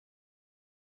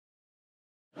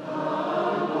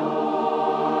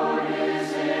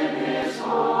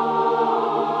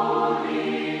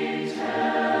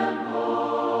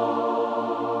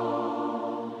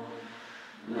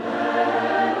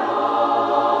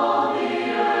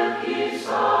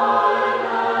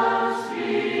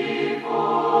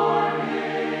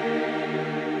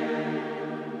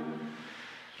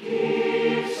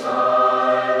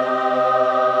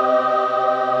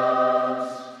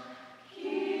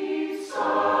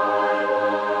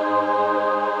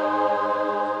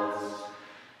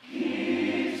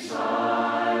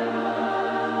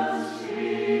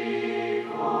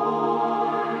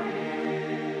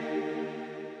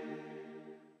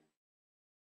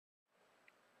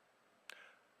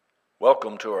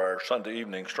Welcome to our Sunday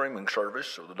evening streaming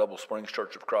service of the Double Springs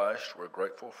Church of Christ. We're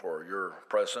grateful for your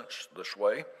presence this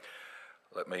way.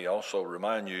 Let me also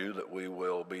remind you that we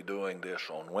will be doing this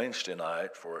on Wednesday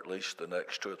night for at least the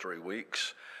next 2 or 3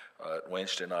 weeks,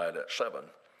 Wednesday night at 7.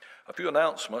 A few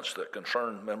announcements that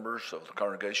concern members of the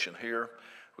congregation here.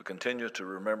 We continue to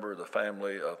remember the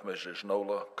family of Mrs.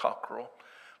 Nola Cockrell.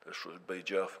 This would be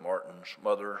Jeff Martin's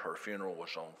mother. Her funeral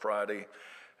was on Friday.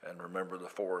 And remember the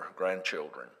 4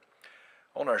 grandchildren.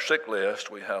 On our sick list,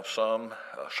 we have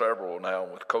several now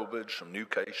with COVID, some new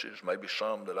cases, maybe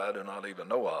some that I do not even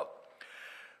know of.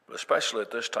 But especially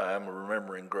at this time, we're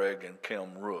remembering Greg and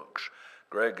Kim Rooks.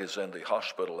 Greg is in the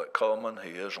hospital at Coleman.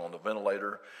 He is on the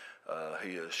ventilator.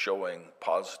 He is showing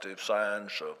positive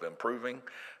signs of improving,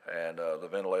 and the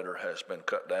ventilator has been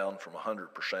cut down from 100%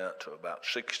 to about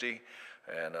 60%.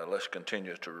 And let's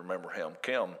continue to remember him.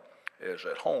 Kim is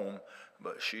at home,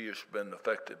 but she has been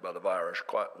affected by the virus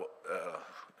quite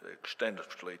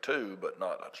extensively too, but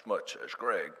not as much as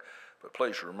Greg. But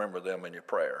please remember them in your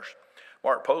prayers.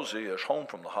 Mark Posey is home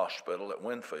from the hospital at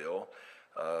Winfield.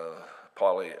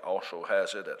 Polly also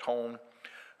has it at home.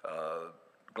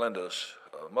 Glenda's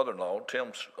mother-in-law,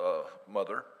 Tim's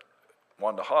mother,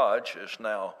 Wanda Hodge, is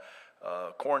now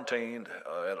quarantined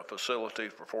at a facility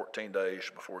for 14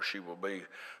 days before she will be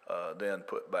then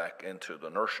put back into the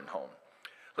nursing home.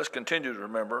 Let's continue to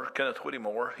remember Kenneth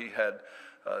Whittemore. He had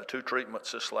 2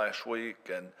 treatments this last week,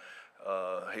 and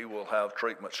he will have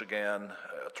treatments again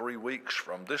 3 weeks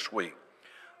from this week.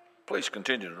 Please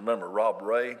continue to remember Rob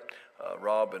Ray,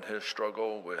 Rob and his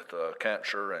struggle with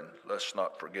cancer, and let's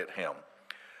not forget him.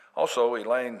 Also,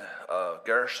 Elaine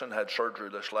Garrison had surgery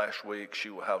this last week. She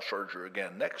will have surgery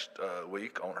again next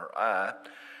week on her eye,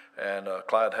 and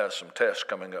Clyde has some tests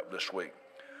coming up this week.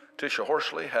 Tisha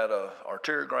Horsley had an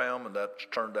arteriogram, and that's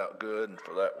turned out good, and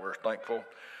for that we're thankful.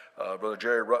 Brother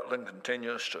Jerry Rutland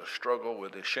continues to struggle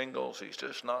with his shingles. He's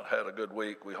just not had a good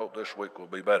week. We hope this week will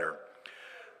be better.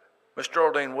 Miss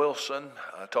Geraldine Wilson,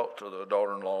 I talked to the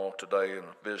daughter-in-law today and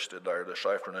visited there this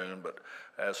afternoon, but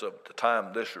as of the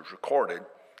time this is recorded,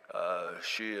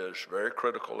 she is very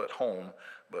critical at home,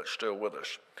 but still with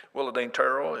us. Willadine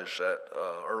Terrell is at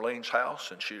Erlene's house,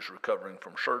 and she's recovering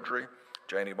from surgery.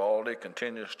 Janie Baldy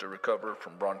continues to recover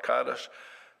from bronchitis.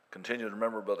 Continue to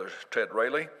remember Brother Ted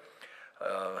Rayleigh.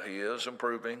 He is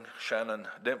improving. Shannon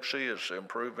Dempsey is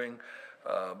improving.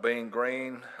 Bean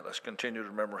Green, let's continue to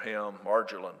remember him.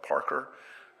 Marjolyn Parker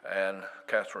and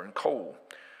Catherine Cole.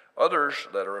 Others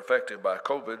that are affected by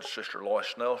COVID, Sister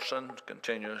Lois Nelson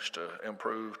continues to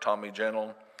improve. Tommy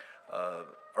Gentle,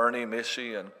 Ernie,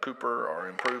 Missy, and Cooper are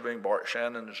improving. Bart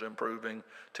Shannon is improving.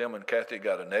 Tim and Kathy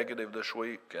got a negative this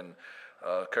week, and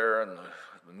Karen,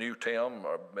 the new Tim,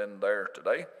 have been there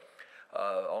today.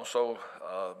 Also,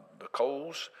 the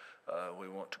Coles, we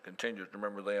want to continue to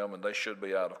remember them, and they should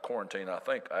be out of quarantine, I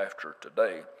think, after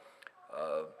today.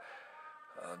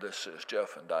 This is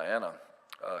Jeff and Diana.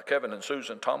 Kevin and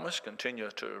Susan Thomas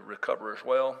continue to recover as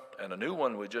well. And a new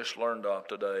one we just learned of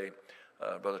today,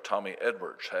 Brother Tommy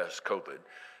Edwards has COVID.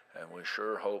 And we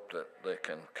sure hope that they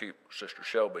can keep Sister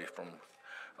Shelby from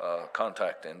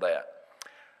contacting that.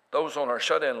 Those on our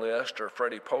shut-in list are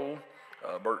Freddie Pohl,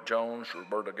 Bert Jones,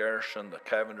 Roberta Garrison, the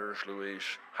Cavenders, Louise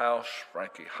House,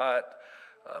 Frankie Hyatt,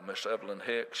 Miss Evelyn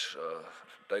Hicks,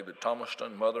 David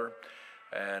Thomaston, mother,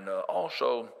 and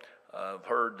also I've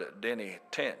heard that Denny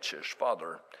Tench, his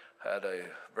father, had a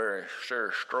very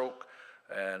serious stroke,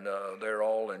 and they're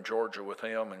all in Georgia with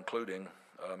him, including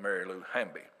Mary Lou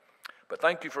Hamby. But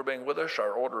thank you for being with us.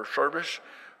 Our order of service,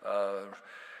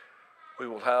 we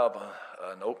will have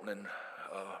an opening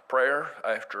prayer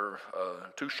after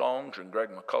 2 songs, and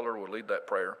Greg McCullough will lead that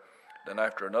prayer. Then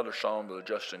after another song, Brother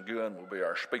Justin Guin will be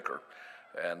our speaker.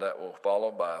 And that will follow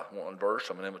by 1 verse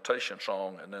of an invitation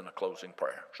song and then a closing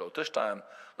prayer. So at this time,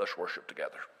 let's worship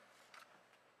together.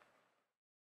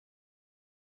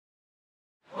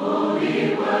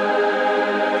 Holy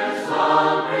words,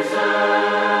 long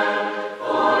preserved for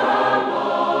our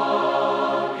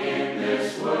walk in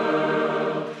this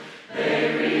world,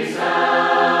 they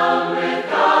resound with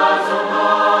God's own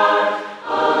heart.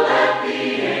 Oh, let the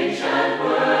ancient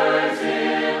words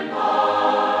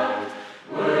impart,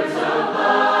 words of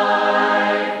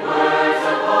life, words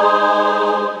of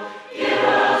hope. Give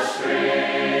us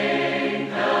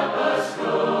strength, help us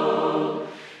grow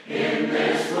in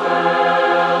this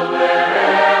world.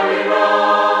 Where'er we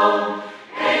roam,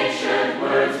 ancient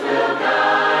words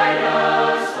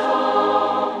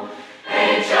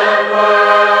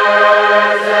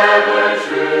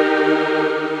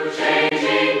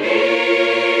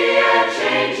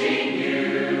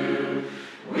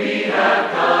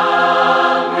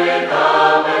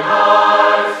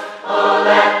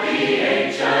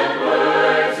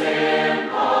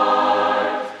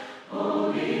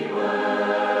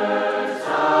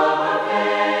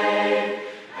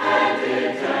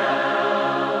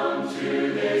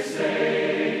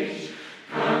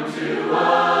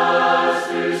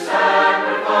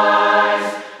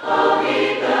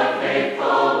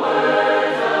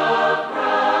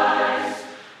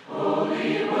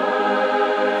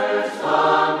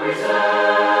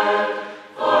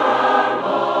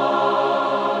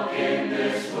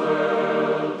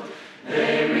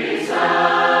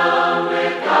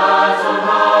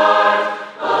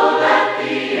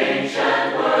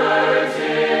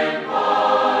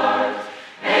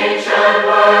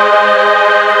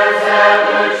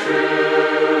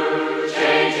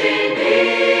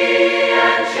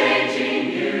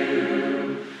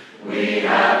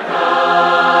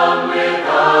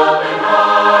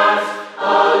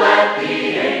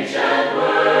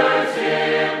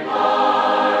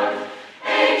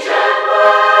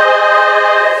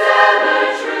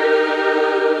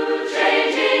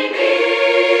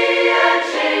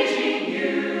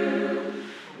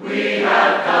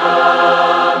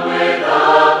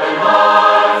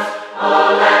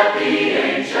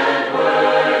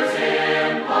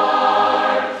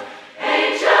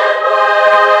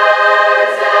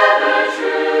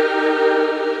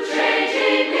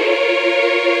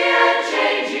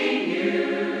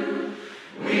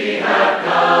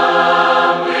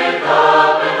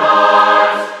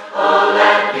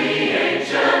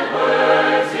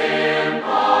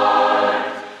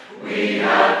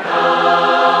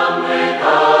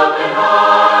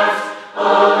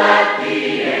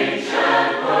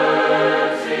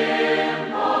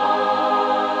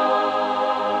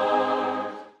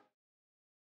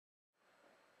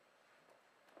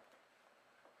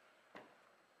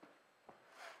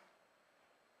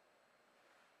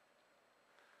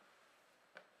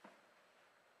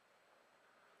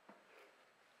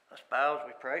bow as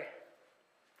we pray.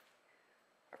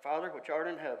 Our Father, which art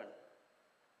in heaven,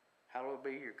 hallowed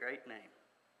be your great name.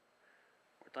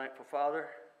 We're thankful, Father,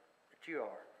 that you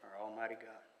are our Almighty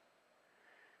God.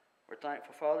 We're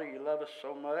thankful, Father, you love us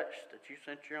so much that you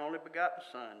sent your only begotten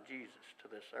Son, Jesus,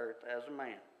 to this earth as a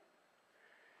man.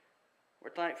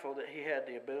 We're thankful that he had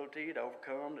the ability to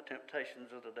overcome the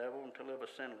temptations of the devil and to live a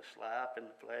sinless life in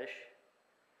the flesh.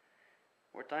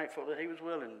 We're thankful that he was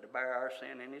willing to bear our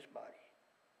sin in his body.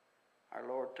 Our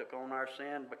Lord took on our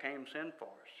sin, became sin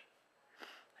for us.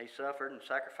 He suffered and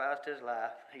sacrificed his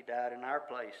life. He died in our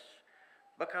place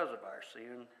because of our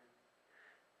sin.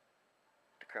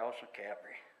 The cross of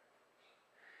Calvary.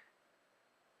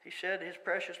 He shed his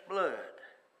precious blood,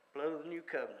 blood of the new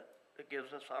covenant, that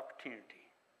gives us opportunity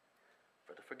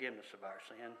for the forgiveness of our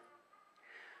sin.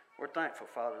 We're thankful,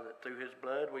 Father, that through his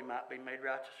blood we might be made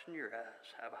righteous in your eyes,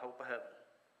 have a hope of heaven.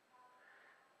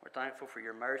 We're thankful for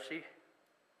your mercy,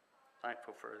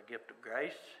 thankful for the gift of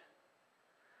grace.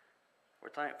 We're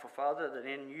thankful, Father, that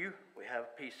in you we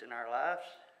have peace in our lives.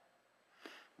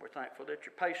 We're thankful that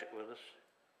you're patient with us.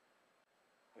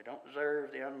 We don't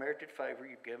deserve the unmerited favor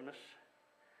you've given us.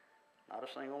 Not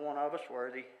a single one of us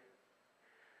worthy.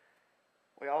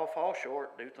 We all fall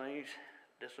short, do things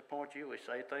that disappoint you. We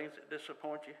say things that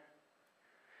disappoint you.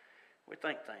 We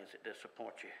think things that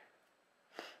disappoint you.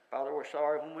 Father, we're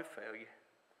sorry when we fail you.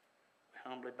 We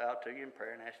humbly bow to you in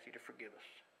prayer and ask you to forgive us.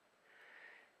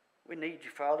 We need you,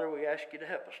 Father. We ask you to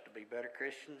help us to be better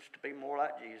Christians, to be more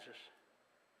like Jesus.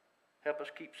 Help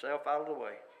us keep self out of the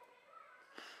way.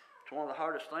 It's one of the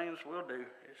hardest things we'll do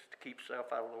is to keep self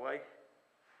out of the way.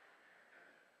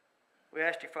 We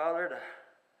ask you, Father, to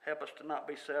help us to not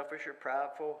be selfish or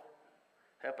prideful.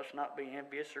 Help us not be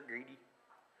envious or greedy.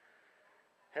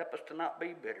 Help us to not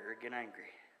be bitter or get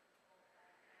angry.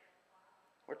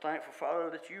 We're thankful, Father,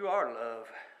 that you are love.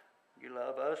 You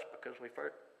love us because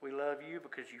we love you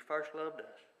because you first loved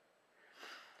us.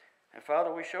 And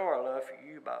Father, we show our love for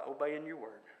you by obeying your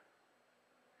word.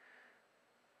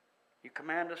 You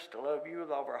command us to love you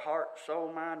with all of our heart,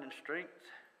 soul, mind, and strength.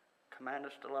 Command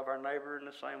us to love our neighbor in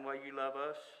the same way you love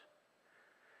us.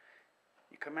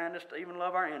 You command us to even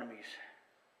love our enemies,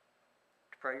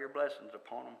 to pray your blessings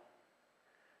upon them.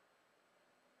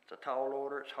 It's a tall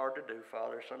order. It's hard to do,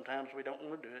 Father. Sometimes we don't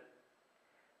want to do it.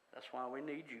 That's why we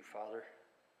need you, Father.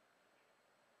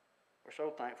 We're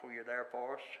so thankful you're there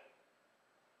for us.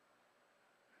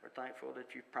 We're thankful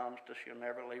that you've promised us you'll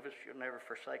never leave us, you'll never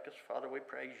forsake us. Father, we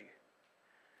praise you.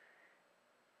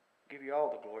 Give you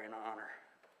all the glory and honor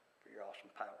for your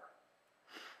awesome power.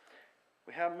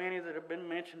 We have many that have been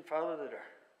mentioned, Father, that are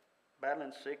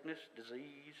battling sickness,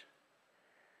 disease,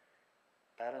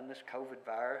 battling this COVID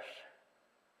virus.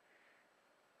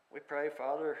 We pray,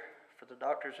 Father, for the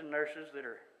doctors and nurses that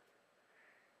are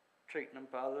treating them,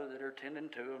 Father, that are tending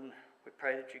to them. We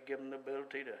pray that you give them the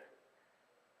ability to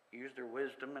use their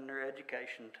wisdom and their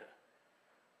education to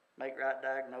make right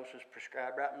diagnosis,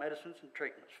 prescribe right medicines and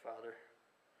treatments, Father,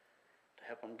 to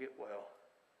help them get well.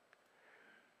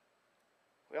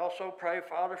 We also pray,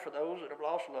 Father, for those that have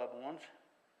lost loved ones.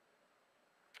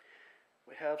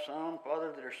 We have some,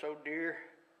 Father, that are so dear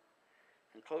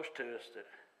and close to us that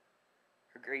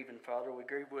are grieving, Father. We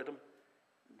grieve with them.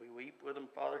 We weep with them,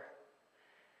 Father.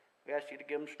 We ask you to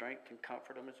give them strength and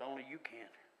comfort them as only you can.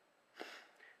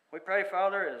 We pray,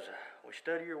 Father, as we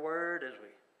study your word, as we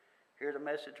hear the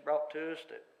message brought to us,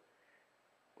 that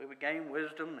we would gain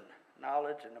wisdom and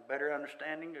knowledge and a better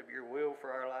understanding of your will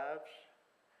for our lives.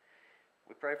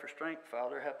 We pray for strength,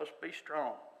 Father. Help us be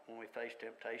strong when we face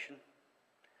temptation.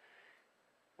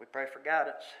 We pray for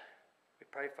guidance. We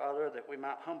pray, Father, that we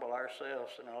might humble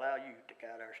ourselves and allow you to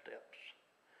guide our steps.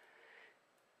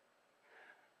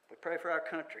 We pray for our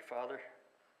country, Father.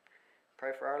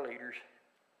 Pray for our leaders.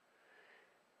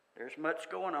 There's much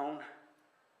going on,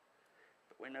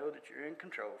 but we know that you're in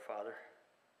control, Father.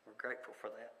 We're grateful for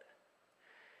that.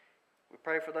 We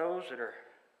pray for those that are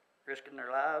risking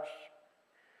their lives,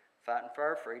 fighting for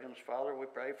our freedoms, Father. We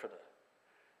pray for the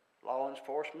law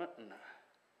enforcement and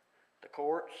the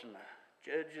courts and the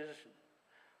judges and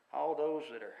all those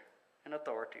that are in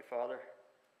authority, Father.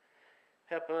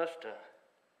 Help us to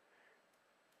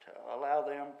allow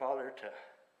them, Father, to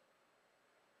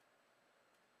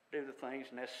do the things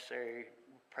necessary.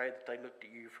 We pray that they look to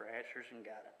you for answers and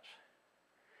guidance.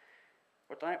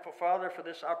 We're thankful, Father, for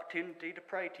this opportunity to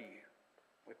pray to you.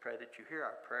 We pray that you hear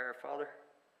our prayer, Father,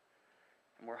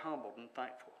 and we're humbled and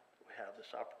thankful that we have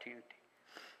this opportunity.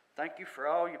 Thank you for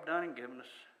all you've done and given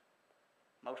us.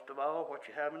 Most of all, what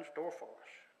you have in store for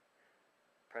us.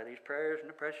 Pray these prayers in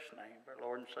the precious name of our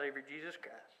Lord and Savior, Jesus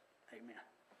Christ. Amen.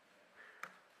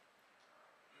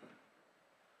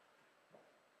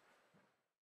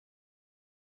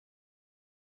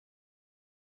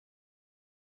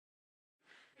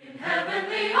 In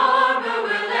heavenly armor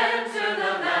we'll enter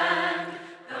the land.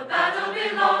 The battle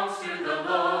belongs to the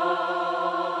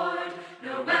Lord.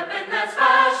 No weapon that's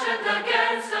fashioned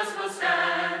against us will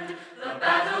stand. The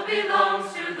battle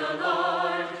belongs to the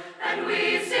Lord. And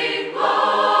we sing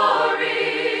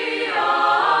glory,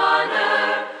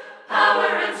 honor, power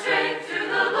and strength to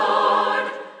the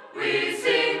Lord. We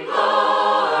sing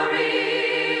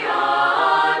glory,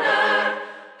 honor,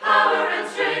 power and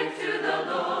strength to the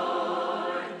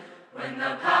Lord. When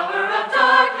the power of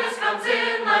darkness comes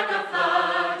in like a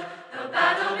flood, the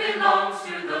battle belongs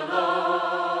to the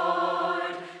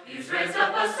Lord. He's raised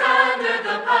up a standard,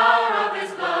 the power of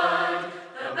his blood.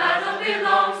 The battle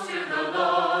belongs to the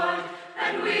Lord.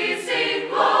 And we sing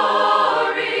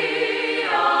glory,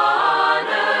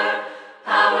 honor,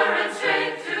 power and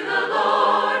strength to the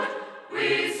Lord.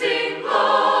 We sing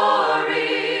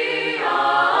glory,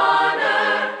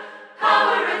 honor,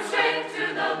 power and strength to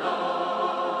the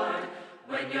Lord.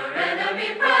 When your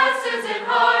enemy presses in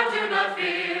hard, do not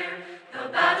fear. The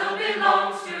battle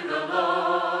belongs to the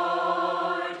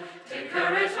Lord. Take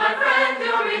courage, my friend,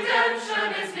 your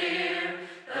redemption is near.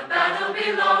 The battle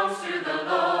belongs to the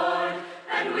Lord.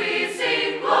 And we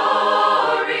sing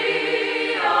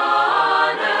glory,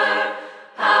 honor,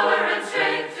 power and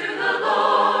strength to the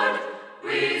Lord.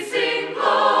 We sing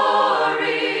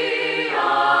glory,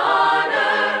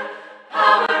 honor,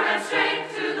 power and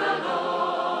strength to the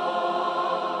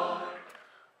Lord.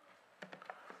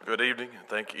 Good evening, and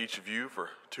thank each of you for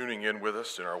tuning in with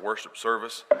us in our worship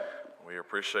service. We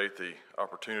appreciate the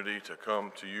opportunity to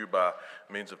come to you by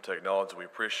means of technology. We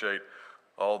appreciate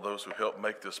all those who helped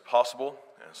make this possible,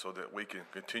 and so that we can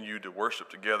continue to worship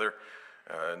together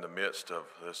in the midst of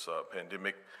this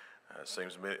pandemic. It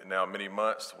seems now many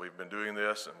months we've been doing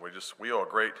this, and we owe a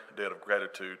great debt of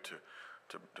gratitude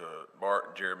to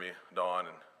Bart, Jeremy, Don,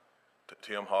 and to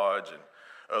Tim Hodge, and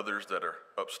others that are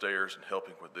upstairs and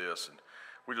helping with this. And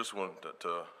we just want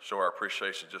to show our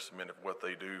appreciation just a minute of what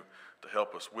they do to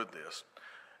help us with this.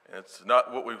 And it's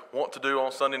not what we want to do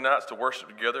on Sunday nights to worship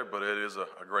together, but it is a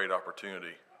great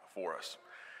opportunity for us.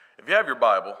 If you have your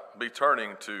Bible, be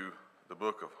turning to the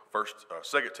book of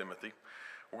 2 Timothy.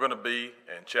 We're going to be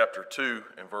in chapter 2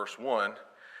 and verse 1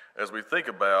 as we think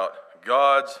about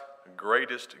God's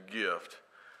greatest gift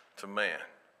to man.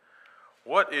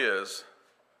 What is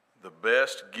the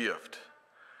best gift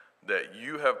that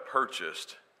you have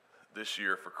purchased this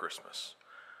year for Christmas?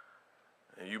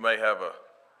 And you may have a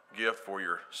gift for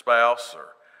your spouse,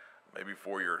 or maybe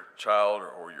for your child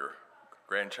or your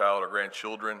grandchild or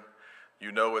grandchildren.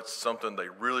 You know it's something they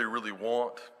really, really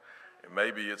want. And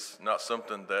maybe it's not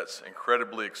something that's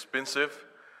incredibly expensive,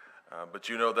 but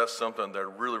you know that's something they're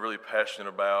really, really passionate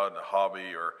about, a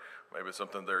hobby, or maybe it's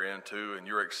something they're into, and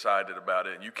you're excited about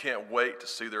it, and you can't wait to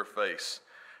see their face.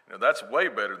 You know, that's way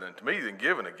better than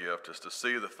giving a gift, is to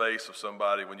see the face of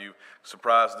somebody when you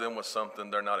surprise them with something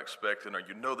they're not expecting, or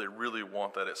you know they really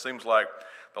want that. It seems like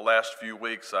the last few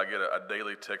weeks I get a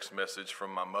daily text message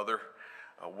from my mother.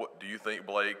 What do you think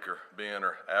Blake or Ben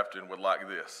or Afton would like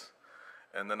this?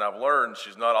 And then I've learned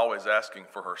she's not always asking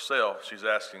for herself. She's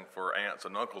asking for aunts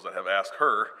and uncles that have asked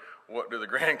her, what do the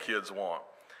grandkids want?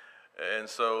 And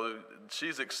so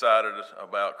she's excited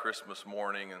about Christmas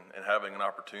morning and having an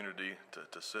opportunity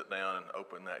to sit down and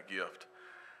open that gift.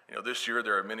 You know, this year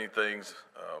there are many things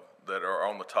that are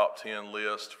on the top 10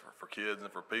 list for kids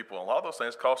and for people. And a lot of those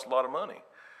things cost a lot of money.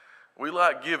 We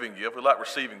like giving gifts. We like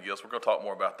receiving gifts. We're going to talk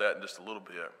more about that in just a little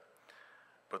bit.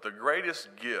 But the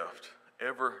greatest gift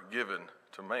ever given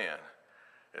to man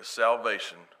is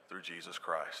salvation through Jesus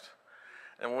Christ.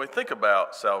 And when we think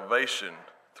about salvation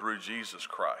through Jesus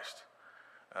Christ,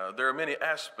 there are many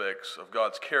aspects of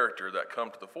God's character that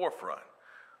come to the forefront.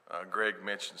 Greg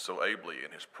mentioned so ably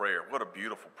in his prayer. What a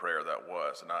beautiful prayer that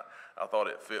was. And I thought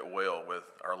it fit well with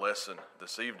our lesson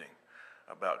this evening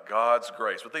about God's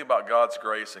grace. We think about God's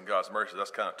grace and God's mercy.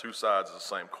 That's kind of two sides of the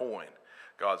same coin.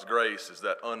 God's grace is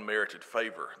that unmerited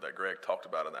favor that Greg talked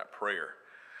about in that prayer.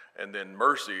 And then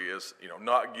mercy is,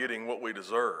 not getting what we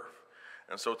deserve.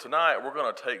 And so tonight we're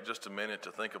going to take just a minute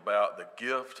to think about the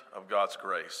gift of God's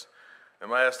grace. In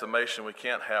my estimation, we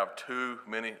can't have too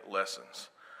many lessons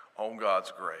on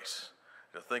God's grace.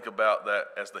 To think about that,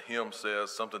 as the hymn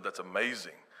says, something that's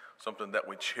amazing, something that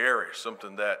we cherish,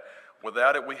 something that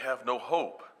without it we have no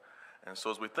hope. And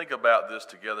so as we think about this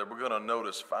together, we're going to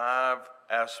notice 5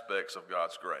 aspects of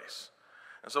God's grace.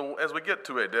 And so as we get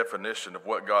to a definition of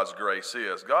what God's grace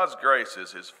is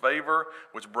his favor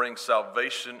which brings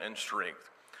salvation and strength.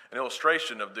 An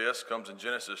illustration of this comes in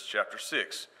Genesis chapter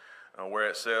 6, where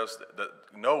it says that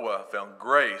Noah found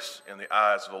grace in the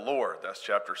eyes of the Lord. That's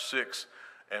chapter 6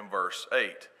 and verse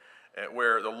 8. and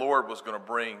where the Lord was going to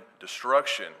bring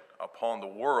destruction upon the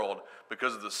world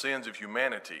because of the sins of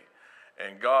humanity.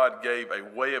 And God gave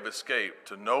a way of escape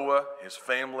to Noah, his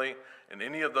family, and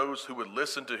any of those who would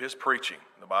listen to his preaching.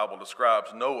 The Bible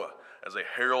describes Noah as a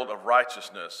herald of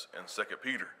righteousness in 2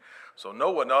 Peter. So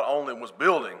Noah not only was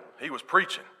building, he was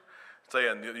preaching,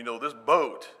 saying, this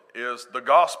boat is the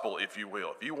gospel, if you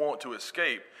will. If you want to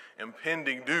escape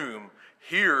impending doom,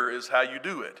 here is how you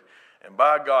do it. And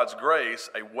by God's grace,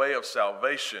 a way of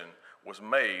salvation was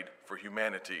made for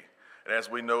humanity. And as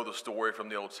we know the story from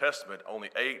the Old Testament, only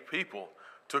 8 people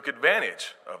took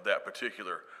advantage of that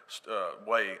particular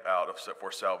way out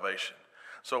for salvation.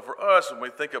 So for us, when we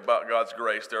think about God's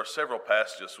grace, there are several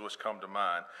passages which come to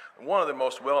mind. One of the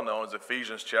most well-known is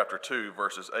Ephesians chapter 2,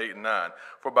 verses 8 and 9.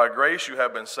 For by grace you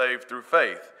have been saved through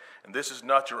faith, and this is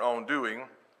not your own doing.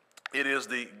 It is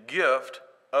the gift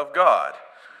of God,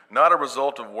 not a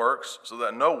result of works, so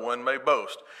that no one may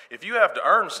boast. If you have to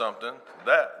earn something,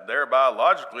 that thereby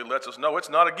logically lets us know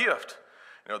it's not a gift.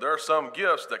 There are some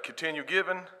gifts that continue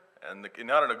giving, and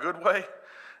not in a good way.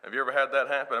 Have you ever had that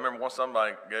happen? I remember once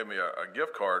somebody gave me a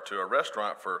gift card to a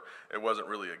restaurant it wasn't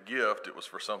really a gift, it was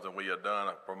for something we had done,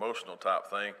 a promotional type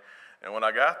thing. And when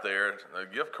I got there, the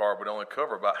gift card would only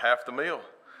cover about half the meal.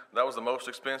 That was the most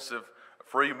expensive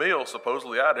free meal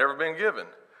supposedly I'd ever been given.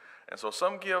 And so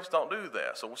some gifts don't do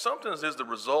that. So something is the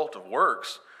result of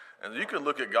works. And you can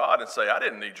look at God and say, I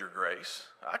didn't need your grace.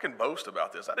 I can boast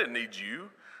about this. I didn't need you.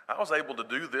 I was able to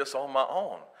do this on my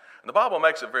own. And the Bible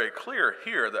makes it very clear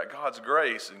here that God's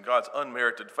grace and God's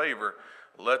unmerited favor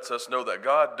lets us know that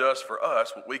God does for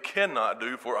us what we cannot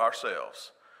do for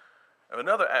ourselves. And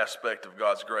another aspect of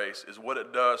God's grace is what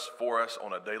it does for us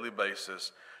on a daily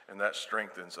basis, and that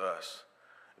strengthens us.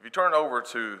 If you turn over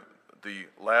to the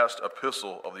last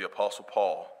epistle of the Apostle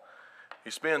Paul, he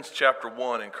spends chapter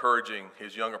 1 encouraging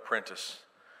his young apprentice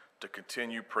to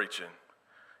continue preaching.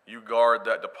 You guard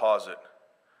that deposit,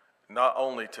 not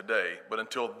only today, but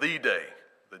until the day,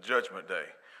 the judgment day.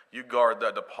 You guard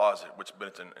that deposit which has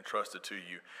been entrusted to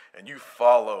you, and you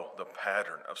follow the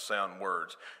pattern of sound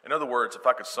words. In other words, if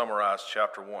I could summarize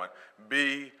chapter 1,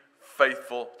 be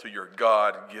faithful to your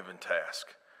God-given task.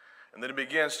 And then he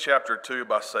begins chapter 2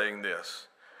 by saying this,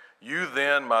 you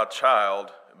then, my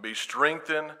child, be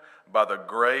strengthened by the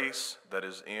grace that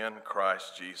is in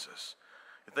Christ Jesus.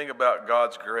 You think about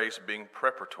God's grace being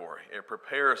preparatory. It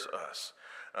prepares us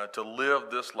to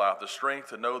live this life, the strength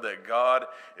to know that God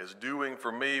is doing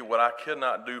for me what I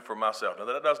cannot do for myself. Now,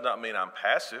 that does not mean I'm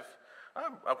passive.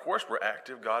 Of course, we're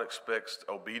active. God expects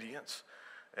obedience.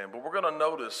 But we're going to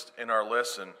notice in our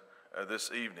lesson this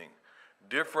evening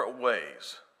different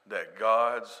ways that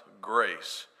God's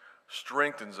grace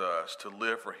strengthens us to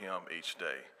live for Him each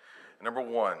day. Number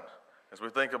one, as we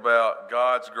think about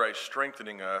God's grace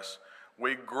strengthening us,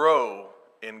 we grow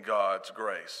in God's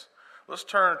grace. Let's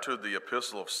turn to the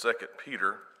epistle of 2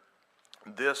 Peter.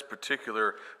 This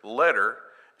particular letter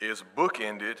is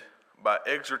bookended by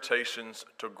exhortations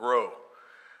to grow.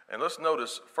 And let's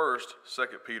notice first 2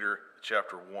 Peter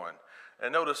chapter 1.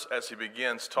 And notice as he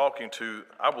begins talking to,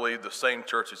 I believe, the same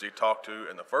churches he talked to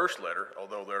in the first letter,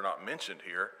 although they're not mentioned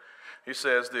here, he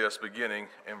says this beginning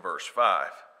in verse 5.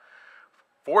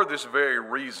 For this very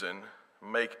reason,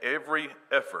 make every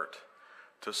effort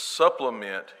to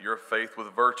supplement your faith with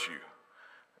virtue,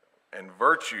 and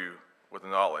virtue with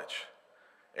knowledge,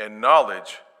 and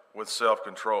knowledge with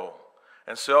self-control,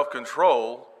 and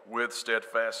self-control with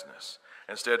steadfastness,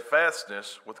 and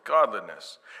steadfastness with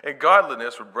godliness, and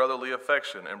godliness with brotherly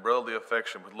affection, and brotherly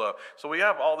affection with love. So we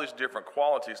have all these different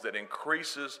qualities that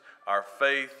increases our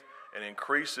faith and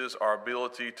increases our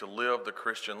ability to live the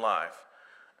Christian life.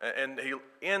 And he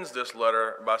ends this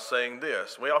letter by saying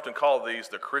this. We often call these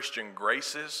the Christian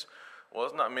graces. Well,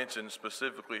 it's not mentioned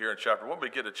specifically here in chapter 1, but we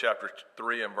get to chapter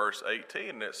 3 and verse 18,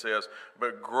 and it says,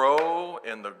 but grow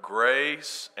in the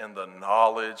grace and the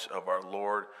knowledge of our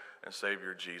Lord and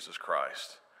Savior Jesus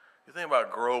Christ. You think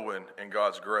about growing in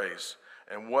God's grace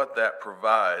and what that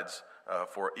provides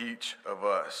for each of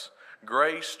us.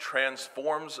 Grace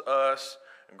transforms us.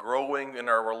 Growing in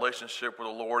our relationship with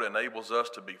the Lord enables us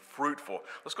to be fruitful.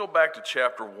 Let's go back to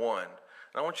chapter 1. And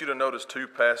I want you to notice two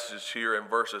passages here in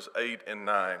verses 8 and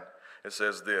 9. It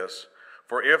says this,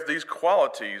 for if these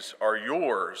qualities are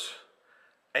yours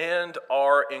and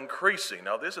are increasing.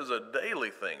 Now this is a daily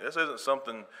thing. This isn't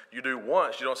something you do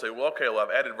once. You don't say, well, okay, well,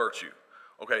 I've added virtue.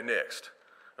 Okay, next.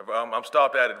 I'm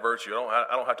stopped added virtue. I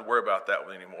don't have to worry about that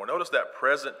one anymore. Notice that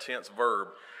present tense verb.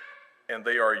 And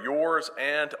they are yours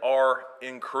and are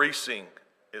increasing,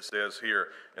 it says here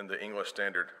in the English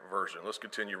Standard Version. Let's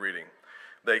continue reading.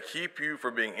 They keep you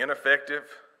from being ineffective,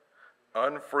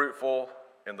 unfruitful,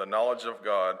 in the knowledge of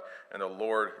God and the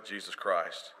Lord Jesus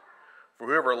Christ. For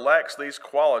whoever lacks these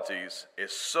qualities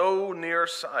is so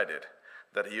nearsighted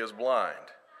that he is blind,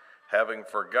 having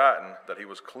forgotten that he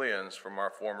was cleansed from our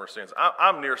former sins.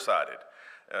 I'm nearsighted.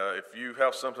 If you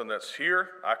have something that's here,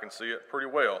 I can see it pretty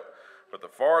well. But the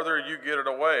farther you get it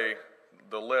away,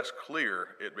 the less clear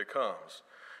it becomes.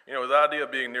 You know, the idea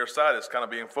of being nearsighted is kind of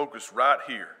being focused right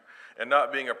here and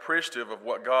not being appreciative of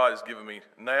what God has given me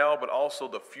now, but also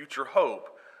the future hope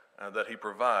that he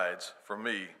provides for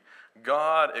me.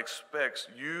 God expects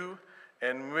you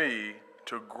and me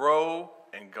to grow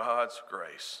in God's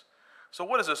grace. So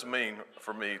what does this mean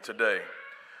for me today?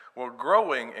 Well,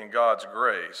 growing in God's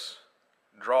grace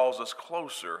draws us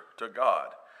closer to God,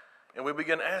 and we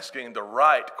begin asking the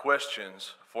right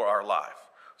questions for our life.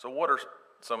 So what are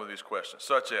some of these questions?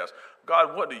 Such as,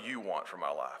 God, what do you want from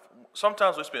my life?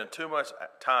 Sometimes we spend too much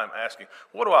time asking,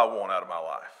 what do I want out of my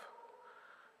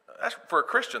life? For a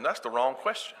Christian, that's the wrong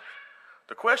question.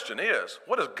 The question is,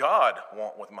 what does God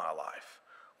want with my life?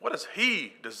 What does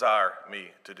he desire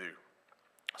me to do?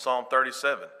 Psalm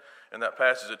 37, in that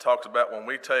passage it talks about when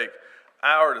we take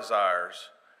our desires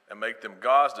and make them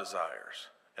God's desires,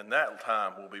 and that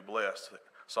time will be blessed.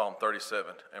 Psalm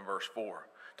 37 and verse 4.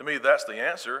 To me, that's the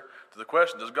answer to the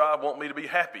question, does God want me to be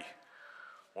happy?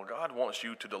 Well, God wants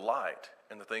you to delight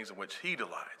in the things in which he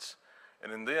delights.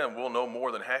 And in them, we'll know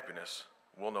more than happiness.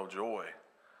 We'll know joy.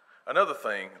 Another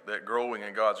thing that growing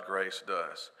in God's grace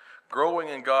does, growing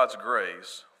in God's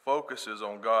grace focuses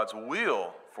on God's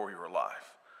will for your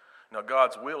life. Now,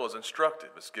 God's will is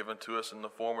instructive. It's given to us in the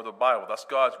form of the Bible. That's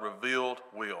God's revealed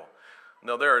will.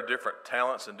 Now, there are different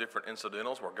talents and different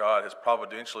incidentals where God has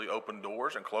providentially opened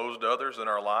doors and closed others in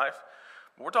our life.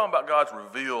 But we're talking about God's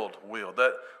revealed will,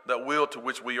 that will to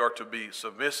which we are to be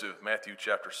submissive, Matthew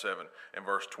chapter 7 and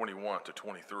verse 21 to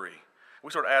 23. We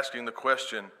start asking the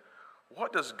question,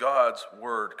 what does God's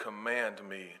word command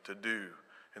me to do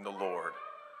in the Lord?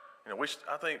 You know,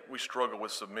 I think we struggle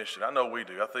with submission. I know we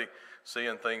do. I think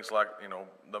seeing things like,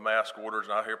 the mask orders,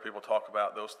 and I hear people talk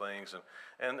about those things,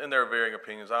 and there are varying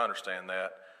opinions. I understand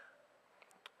that.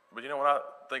 But what I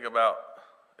think about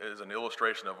is an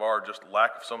illustration of our just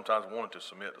lack of sometimes wanting to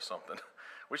submit to something.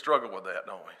 We struggle with that,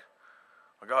 don't we?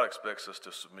 Well, God expects us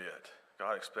to submit.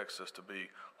 God expects us to be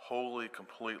wholly,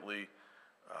 completely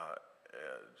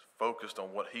focused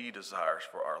on what he desires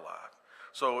for our life.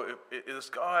 So it is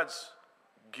God's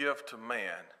gift to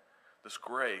man. This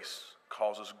grace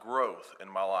causes growth in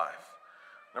my life.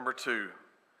 Number two,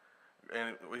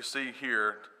 and we see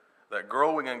here that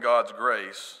growing in God's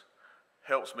grace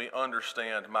helps me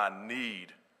understand my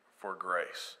need for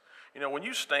grace. When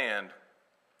you stand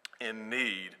in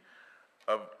need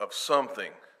of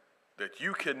something that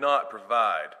you cannot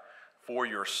provide for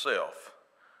yourself,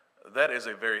 that is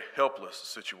a very helpless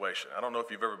situation. I don't know if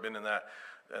you've ever been in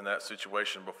that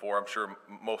situation before. I'm sure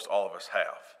most all of us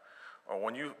have. Or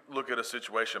when you look at a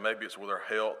situation, maybe it's with our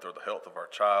health or the health of our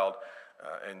child,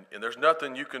 and there's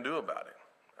nothing you can do about it.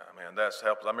 Man, that's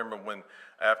helpless. I remember when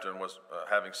Afton was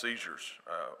having seizures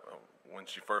when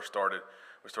she first started.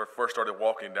 We first started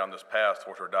walking down this path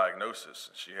towards her diagnosis.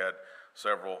 She had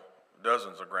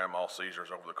dozens of grand mal seizures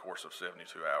over the course of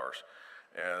 72 hours.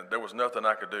 And there was nothing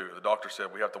I could do. The doctor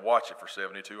said we have to watch it for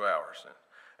 72 hours.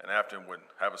 And Afton would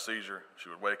have a seizure. She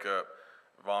would wake up,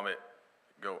 vomit,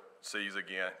 seize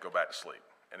again, go back to sleep.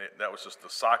 And that was just the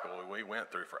cycle we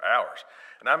went through for hours.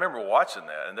 And I remember watching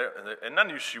that, and I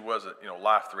knew she wasn't,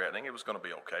 life-threatening. It was going to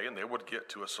be okay, and they would get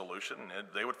to a solution, and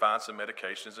they would find some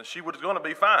medications, and she was going to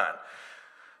be fine.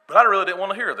 But I really didn't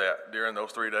want to hear that during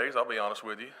those 3 days, I'll be honest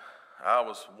with you. I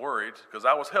was worried because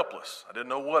I was helpless. I didn't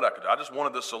know what I could do. I just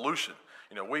wanted the solution.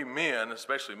 We men,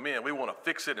 especially men, we want to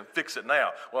fix it and fix it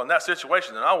now. Well, in that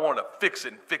situation, then I wanted to fix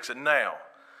it and fix it now.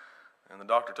 And the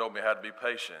doctor told me I had to be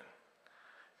patient.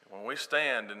 When we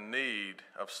stand in need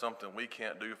of something we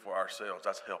can't do for ourselves,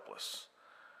 that's helpless.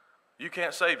 You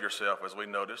can't save yourself, as we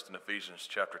noticed in Ephesians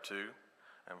chapter 2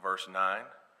 and verse 9.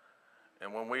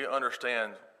 And when we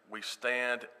understand we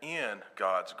stand in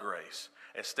God's grace,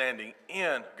 and standing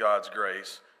in God's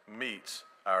grace meets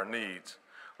our needs.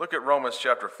 Look at Romans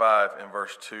chapter 5 and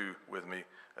verse 2 with me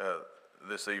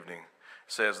this evening.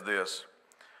 It says this,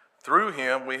 "Through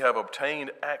him we have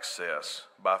obtained access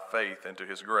by faith into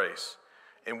his grace,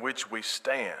 in which we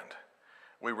stand.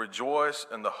 We rejoice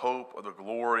in the hope of the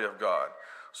glory of God."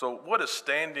 So what does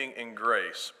standing in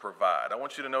grace provide? I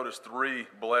want you to notice 3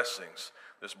 blessings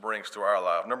this brings to our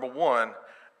life. Number 1,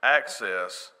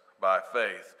 access by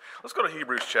faith. Let's go to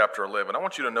Hebrews chapter 11. I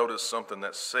want you to notice something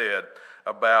that's said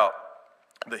about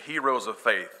the heroes of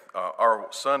faith. Our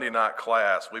Sunday night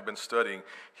class, we've been studying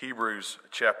Hebrews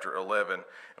chapter 11,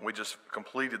 and we just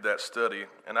completed that study.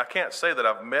 And I can't say that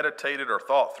I've meditated or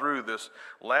thought through this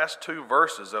last 2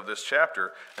 verses of this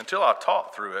chapter until I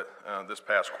taught through it this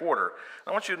past quarter.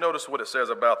 I want you to notice what it says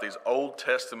about these Old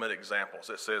Testament examples.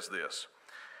 It says this: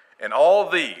 and all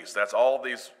these, that's all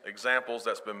these examples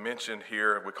that's been mentioned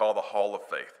here, we call the Hall of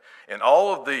Faith. And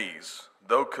all of these,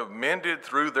 though commended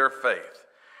through their faith,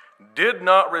 did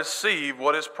not receive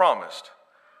what is promised,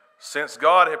 since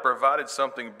God had provided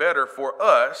something better for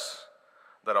us,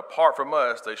 that apart from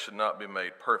us they should not be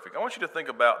made perfect. I want you to think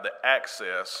about the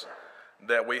access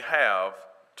that we have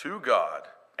to God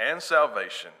and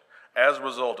salvation as a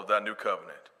result of that new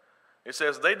covenant. It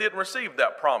says they didn't receive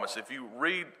that promise. If you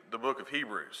read the book of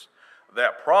Hebrews,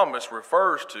 that promise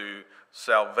refers to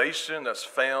salvation that's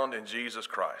found in Jesus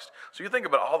Christ. So you think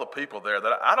about all the people there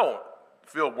that I don't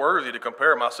feel worthy to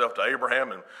compare myself to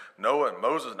Abraham and Noah and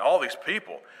Moses and all these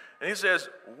people. And he says,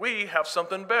 we have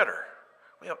something better.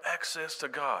 We have access to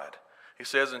God. He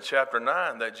says in chapter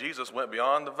 9 that Jesus went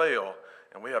beyond the veil,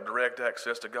 and we have direct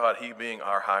access to God, he being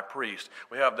our high priest.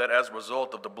 We have that as a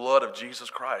result of the blood of Jesus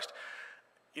Christ.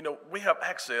 You know, we have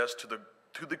access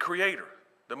to the Creator,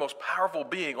 the most powerful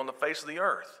being on the face of the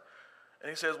earth. And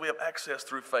he says we have access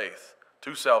through faith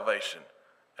to salvation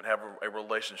and have a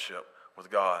relationship with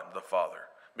God the Father,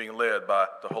 being led by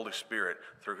the Holy Spirit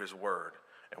through his word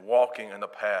and walking in the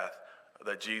path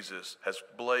that Jesus has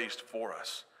blazed for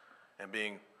us and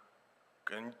being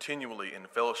continually in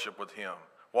fellowship with him,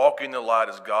 walking in the light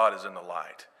as God is in the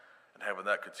light and having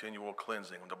that continual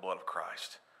cleansing with the blood of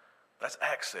Christ. That's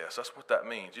access. That's what that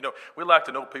means. You know, we like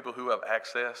to know people who have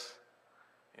access.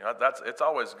 You know, it's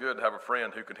always good to have a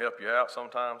friend who can help you out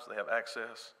sometimes. They have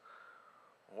access.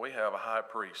 We have a high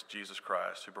priest, Jesus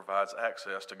Christ, who provides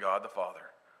access to God the Father.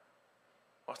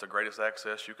 What's the greatest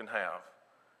access you can have?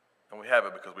 And we have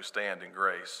it because we stand in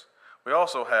grace. We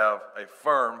also have a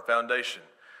firm foundation.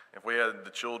 If we had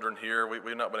the children here,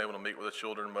 we've not been able to meet with the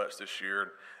children much this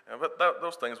year. But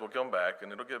those things will come back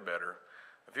and it'll get better.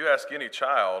 If you ask any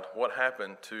child what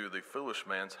happened to the foolish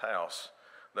man's house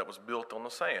that was built on the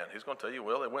sand, he's going to tell you,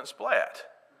 well, it went splat.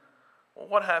 Well,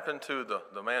 what happened to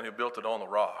the man who built it on the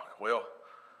rock? Well,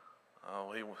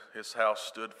 his house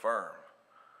stood firm.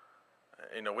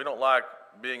 You know, we don't like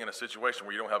being in a situation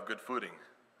where you don't have good footing.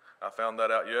 I found that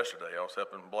out yesterday. I was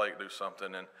helping Blake do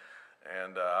something, and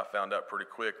I found out pretty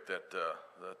quick that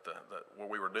what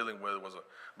we were dealing with was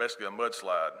basically a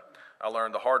mudslide. I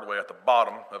learned the hard way at the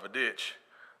bottom of a ditch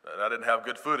that I didn't have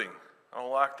good footing. I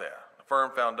don't like that. A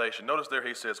firm foundation. Notice there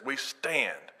he says, we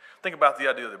stand. Think about the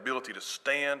idea of the ability to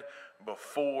stand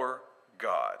before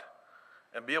God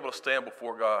and be able to stand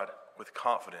before God with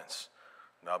confidence,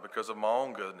 not because of my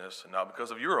own goodness and not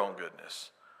because of your own goodness,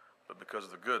 but because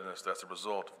of the goodness that's a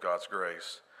result of God's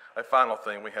grace. A final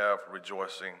thing, we have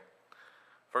rejoicing.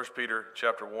 1 Peter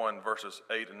chapter 1, verses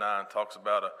 8 and 9 talks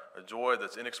about a joy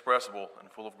that's inexpressible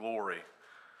and full of glory.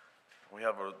 We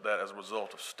have that as a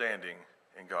result of standing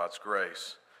in God's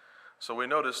grace. So we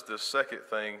notice this second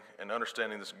thing in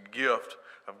understanding this gift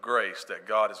of grace that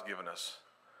God has given us.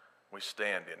 We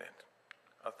stand in it.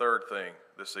 A third thing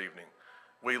this evening,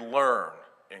 we learn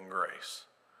in grace.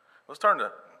 Let's turn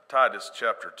to Titus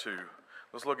chapter 2.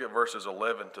 Let's look at verses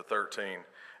 11 to 13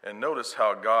 and notice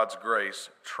how God's grace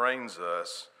trains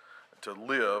us to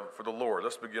live for the Lord.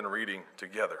 Let's begin reading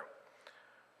together.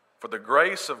 For the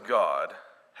grace of God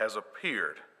has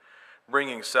appeared,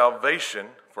 bringing salvation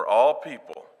for all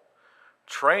people,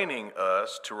 training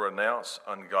us to renounce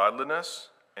ungodliness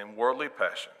and worldly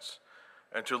passions,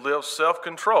 and to live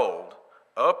self-controlled,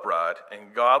 upright,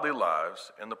 and godly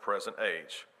lives in the present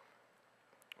age,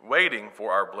 waiting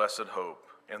for our blessed hope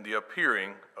and the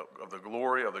appearing of the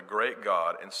glory of the great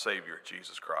God and Savior,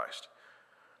 Jesus Christ,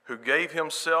 who gave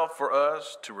himself for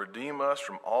us to redeem us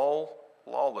from all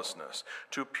lawlessness,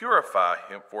 to purify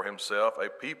him for himself a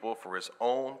people for his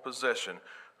own possession,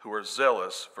 who are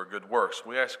zealous for good works.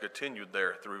 We actually continued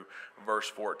there through verse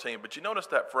 14. But you notice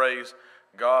that phrase,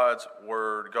 God's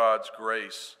word, God's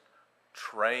grace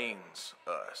trains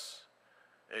us.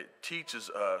 It teaches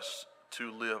us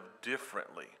to live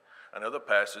differently. Another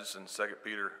passage in 2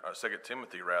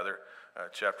 Timothy,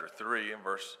 chapter 3 and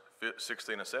verse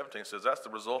 16 and 17 says that's the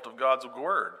result of God's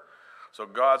word. So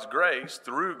God's grace,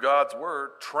 through God's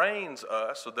word, trains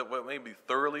us so that we may be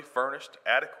thoroughly furnished,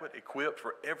 adequate, equipped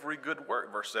for every good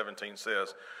work, verse 17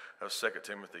 says of 2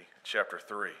 Timothy chapter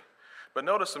 3. But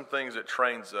notice some things it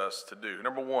trains us to do.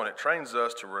 Number one, it trains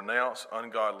us to renounce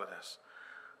ungodliness.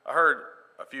 I heard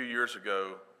a few years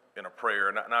ago in a prayer,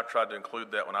 and I tried to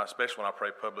include that especially when I pray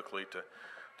publicly,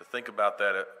 to to think about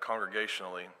that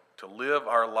congregationally, to live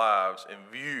our lives in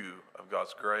view of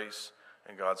God's grace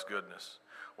and God's goodness.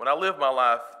 When I live my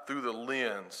life through the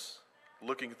lens,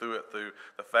 looking through it through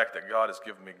the fact that God has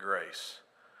given me grace,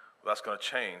 well, that's going to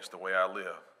change the way I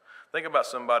live. Think about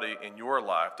somebody in your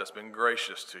life that's been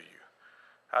gracious to you.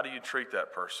 How do you treat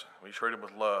that person? Well, you treat them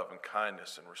with love and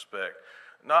kindness and respect,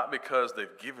 not because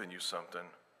they've given you something,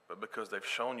 but because they've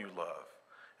shown you love,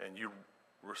 and you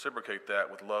reciprocate that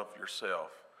with love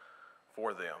yourself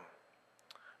for them.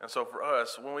 And so for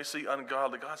us, when we see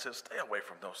ungodly, God says, stay away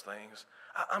from those things.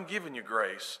 I'm giving you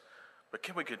grace, but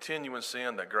can we continue in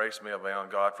sin that grace may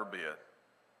abound? God forbid,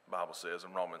 the Bible says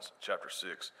in Romans chapter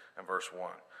 6 and verse 1.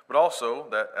 But also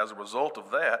that as a result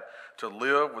of that, to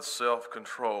live with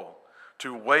self-control,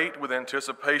 to wait with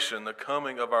anticipation the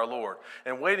coming of our Lord.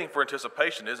 And waiting for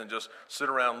anticipation isn't just sit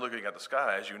around looking at the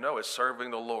sky. As you know, it's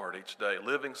serving the Lord each day,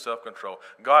 living self-control,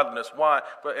 godliness. Why?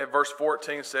 But in verse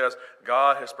 14 says,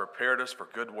 God has prepared us for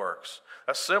good works.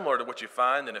 That's similar to what you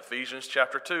find in Ephesians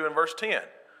chapter 2 and verse 10.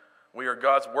 We are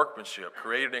God's workmanship,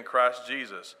 created in Christ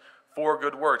Jesus for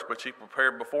good works, which he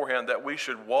prepared beforehand that we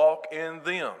should walk in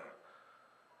them.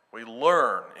 We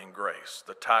learn in grace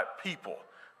the type people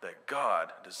that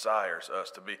God desires us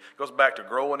to be. It goes back to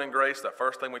growing in grace, that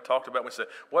first thing we talked about. We said,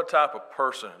 what type of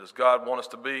person does God want us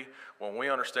to be? When we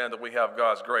understand that we have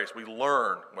God's grace, we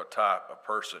learn what type of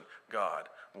person God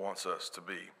wants us to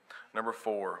be. Number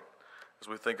 4, as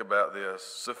we think about this,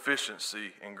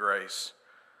 sufficiency in grace.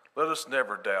 Let us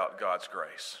never doubt God's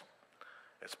grace.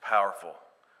 It's powerful.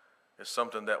 It's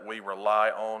something that we rely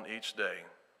on each day.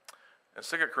 In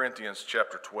 2 Corinthians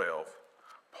chapter 12,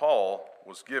 Paul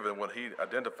was given what he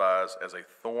identifies as a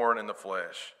thorn in the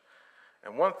flesh.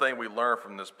 And one thing we learn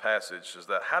from this passage is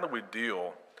that how do we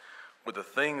deal with the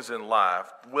things in life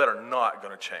that are not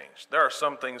going to change? There are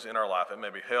some things in our life. It may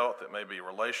be health, it may be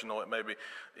relational, it may be,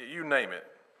 you name it.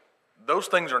 Those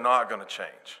things are not going to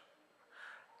change.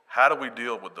 How do we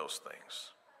deal with those things?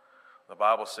 The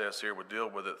Bible says here we deal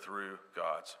with it through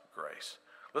God's grace.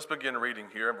 Let's begin reading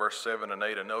here in verse 7 and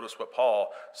 8 and notice what Paul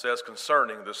says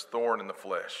concerning this thorn in the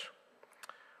flesh.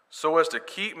 So as to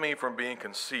keep me from being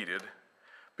conceited,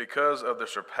 because of the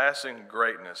surpassing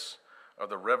greatness of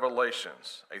the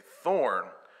revelations, a thorn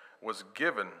was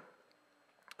given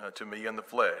to me in the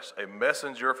flesh, a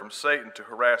messenger from Satan to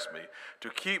harass me, to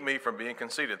keep me from being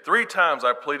conceited. 3 times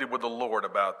I pleaded with the Lord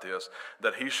about this,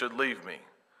 that he should leave me.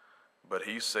 But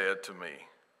he said to me,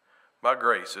 my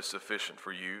grace is sufficient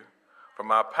for you, for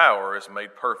my power is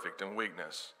made perfect in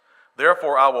weakness.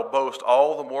 Therefore I will boast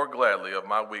all the more gladly of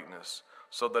my weakness,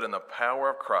 so that in the power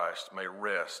of Christ may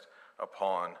rest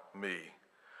upon me.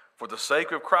 For the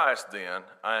sake of Christ, then,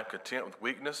 I am content with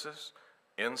weaknesses,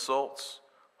 insults,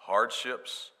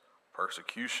 hardships,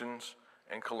 persecutions,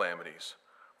 and calamities.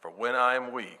 For when I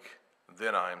am weak,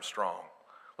 then I am strong.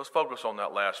 Let's focus on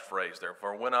that last phrase there.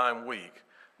 For when I am weak,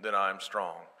 then I am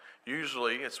strong.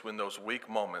 Usually it's when those weak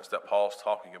moments that Paul's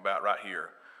talking about right here,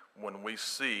 when we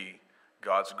see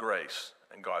God's grace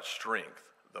and God's strength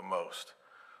the most.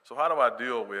 So how do I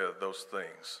deal with those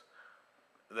things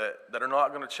that are not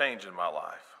going to change in my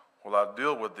life? Well, I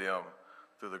deal with them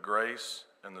through the grace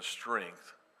and the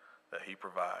strength that he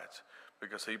provides,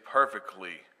 because he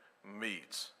perfectly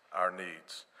meets our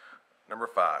needs. Number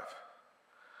 5,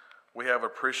 we have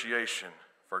appreciation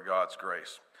for God's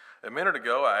grace. A minute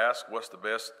ago, I asked, what's the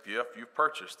best gift you've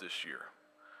purchased this year?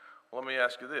 Well, let me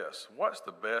ask you this. What's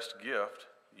the best gift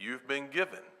you've been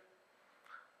given?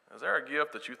 Is there a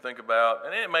gift that you think about,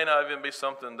 and it may not even be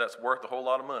something that's worth a whole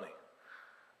lot of money,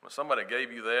 but somebody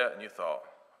gave you that and you thought,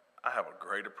 I have a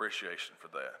great appreciation for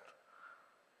that.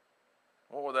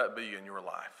 What would that be in your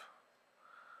life?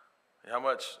 How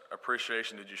much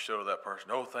appreciation did you show to that person?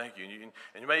 Oh, thank you.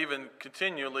 And you may even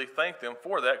continually thank them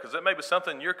for that, because it may be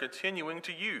something you're continuing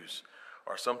to use,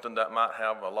 or something that might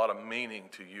have a lot of meaning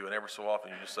to you. And every so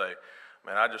often you just say,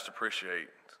 man, I just appreciate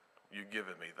you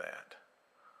giving me that.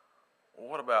 Well,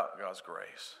 what about God's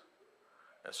grace?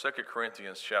 In 2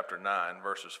 Corinthians chapter 9,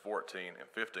 verses 14 and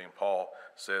 15, Paul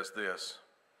says this.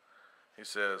 He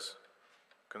says,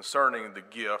 concerning the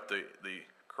gift, the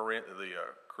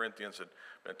Corinthians had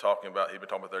been talking about, he'd been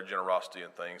talking about their generosity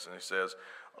and things, and he says,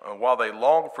 while they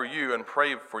long for you and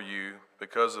pray for you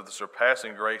because of the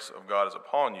surpassing grace of God is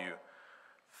upon you,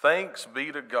 thanks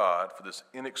be to God for this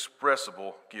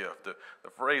inexpressible gift. The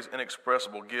phrase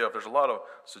inexpressible gift, there's a lot of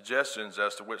suggestions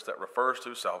as to which that refers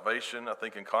to. Salvation, I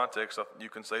think in context, you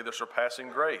can say the surpassing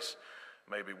grace,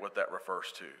 maybe what that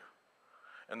refers to.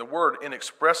 And the word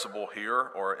inexpressible here,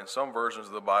 or in some versions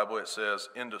of the Bible, it says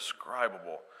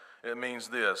indescribable. It means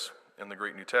this in the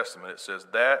Greek New Testament. It says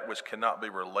that which cannot be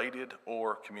related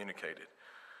or communicated.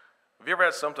 Have you ever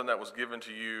had something that was given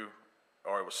to you,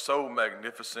 or it was so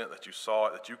magnificent that you saw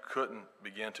it that you couldn't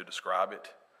begin to describe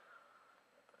it?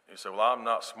 You say, well, I'm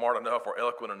not smart enough or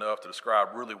eloquent enough to describe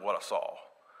really what I saw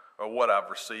or what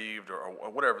I've received or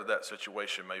whatever that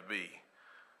situation may be.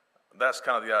 That's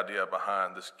kind of the idea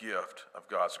behind this gift of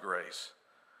God's grace.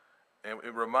 And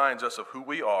it reminds us of who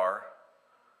we are,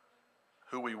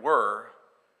 who we were,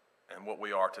 and what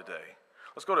we are today.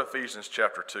 Let's go to Ephesians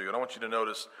chapter 2, and I want you to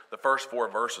notice the first 4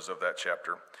 verses of that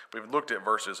chapter. We've looked at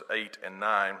verses 8 and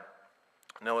 9.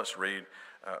 Now let's read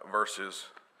verses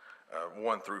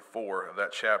 1 through 4 of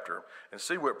that chapter and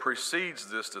see what precedes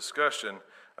this discussion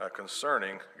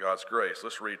concerning God's grace.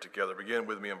 Let's read together. Begin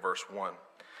with me in verse 1.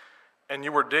 And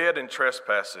you were dead in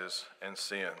trespasses and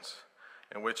sins,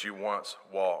 in which you once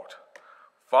walked,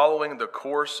 following the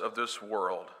course of this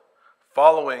world,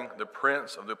 following the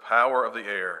prince of the power of the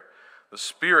air, the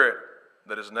spirit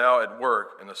that is now at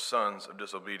work in the sons of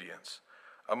disobedience,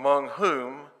 among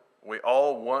whom we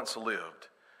all once lived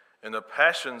in the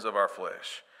passions of our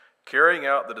flesh, carrying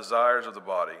out the desires of the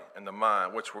body and the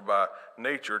mind, which were by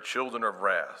nature children of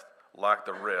wrath, like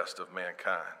the rest of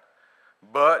mankind.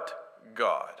 But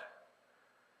God,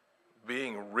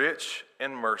 being rich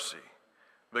in mercy,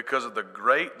 because of the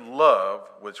great love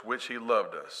with which he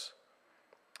loved us,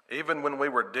 even when we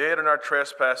were dead in our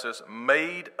trespasses,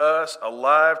 made us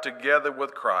alive together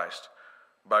with Christ.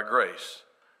 By grace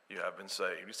you have been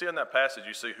saved. You see in that passage,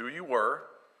 you see who you were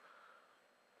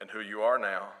and who you are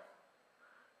now.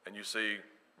 And you see,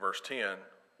 verse 10,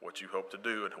 what you hope to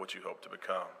do and what you hope to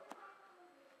become.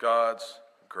 God's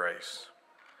grace.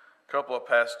 A couple of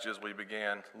passages we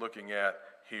began looking at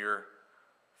here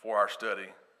for our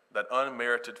study. That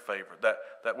unmerited favor,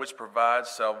 that which provides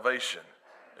salvation,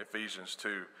 Ephesians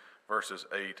 2, verses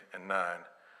 8 and 9,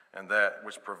 and that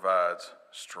which provides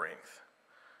strength.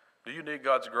 Do you need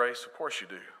God's grace? Of course you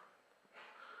do.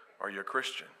 Are you a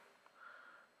Christian?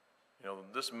 You know,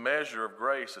 this measure of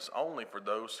grace is only for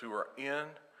those who are in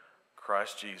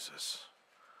Christ Jesus.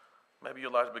 Maybe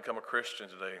you'd like to become a Christian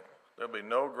today. There'll be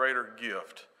no greater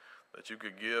gift that you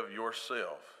could give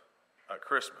yourself at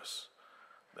Christmas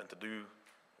than to do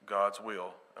God's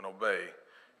will and obey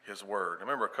his word. I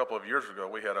remember a couple of years ago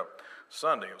we had a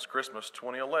Sunday. It was Christmas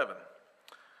 2011.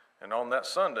 And on that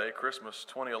Sunday, Christmas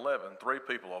 2011, 3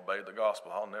 people obeyed the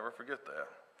gospel. I'll never forget that.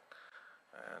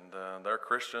 And they're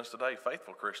Christians today,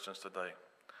 faithful Christians today.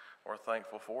 We're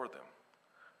thankful for them.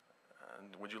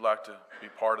 And would you like to be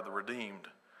part of the redeemed,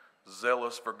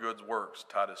 zealous for good works,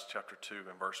 Titus chapter 2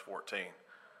 and verse 14?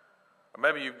 Or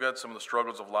maybe you've got some of the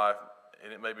struggles of life,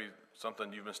 and it may be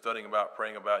something you've been studying about,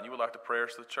 praying about, and you would like to pray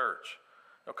to the church.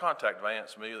 You know, contact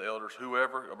Vance, me, the elders,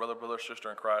 whoever, a brother, sister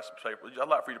in Christ, and say, I'd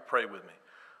like for you to pray with me.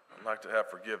 I'd like to have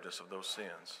forgiveness of those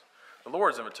sins. The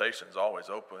Lord's invitation is always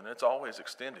open. It's always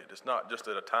extended. It's not just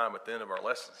at a time at the end of our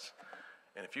lessons.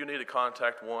 And if you need to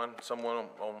contact someone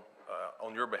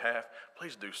on your behalf,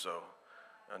 please do so,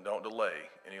 and don't delay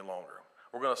any longer.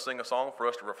 We're going to sing a song for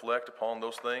us to reflect upon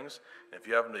those things. And if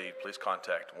you have need, please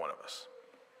contact one of us.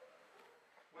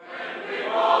 When we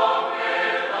walk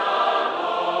with the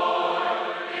Lord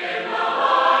in the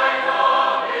light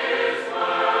of his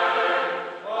word,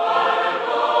 for the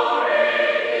glory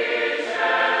he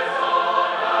sheds on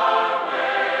our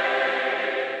way,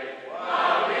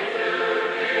 while we do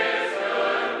his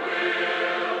good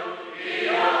will, he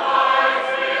abides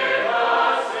with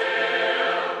us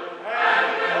still, and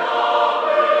with all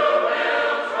who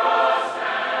will trust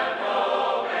and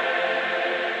obey.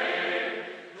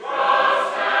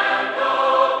 Trust and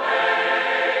obey,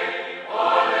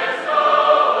 for there's no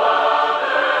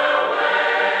other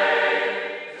way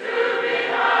to be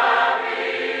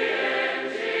happy in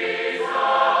Jesus,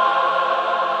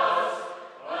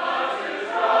 but to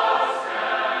trust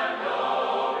and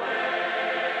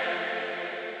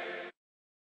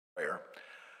Prayer.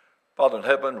 Father in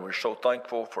heaven, we're so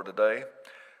thankful for today.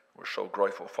 We're so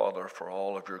grateful, Father, for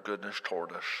all of your goodness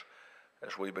toward us.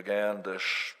 As we began this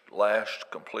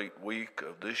last complete week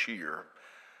of this year,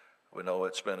 we know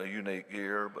it's been a unique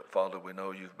year, but Father, we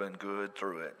know you've been good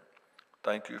through it.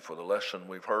 Thank you for the lesson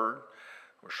we've heard.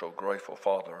 We're so grateful,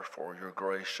 Father, for your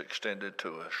grace extended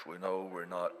to us. We know we're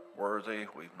not worthy,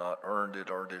 we've not earned it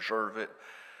or deserve it,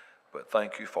 but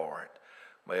thank you for it.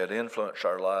 May it influence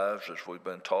our lives as we've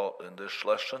been taught in this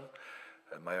lesson,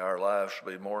 and may our lives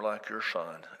be more like your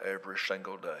Son every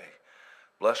single day.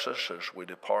 Bless us as we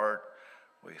depart.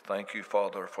 We thank you,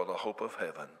 Father, for the hope of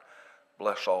heaven.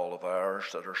 Bless all of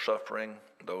ours that are suffering,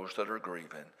 those that are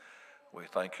grieving. We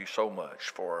thank you so much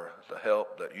for the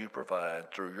help that you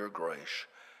provide through your grace.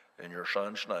 In your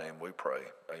Son's name we pray.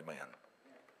 Amen.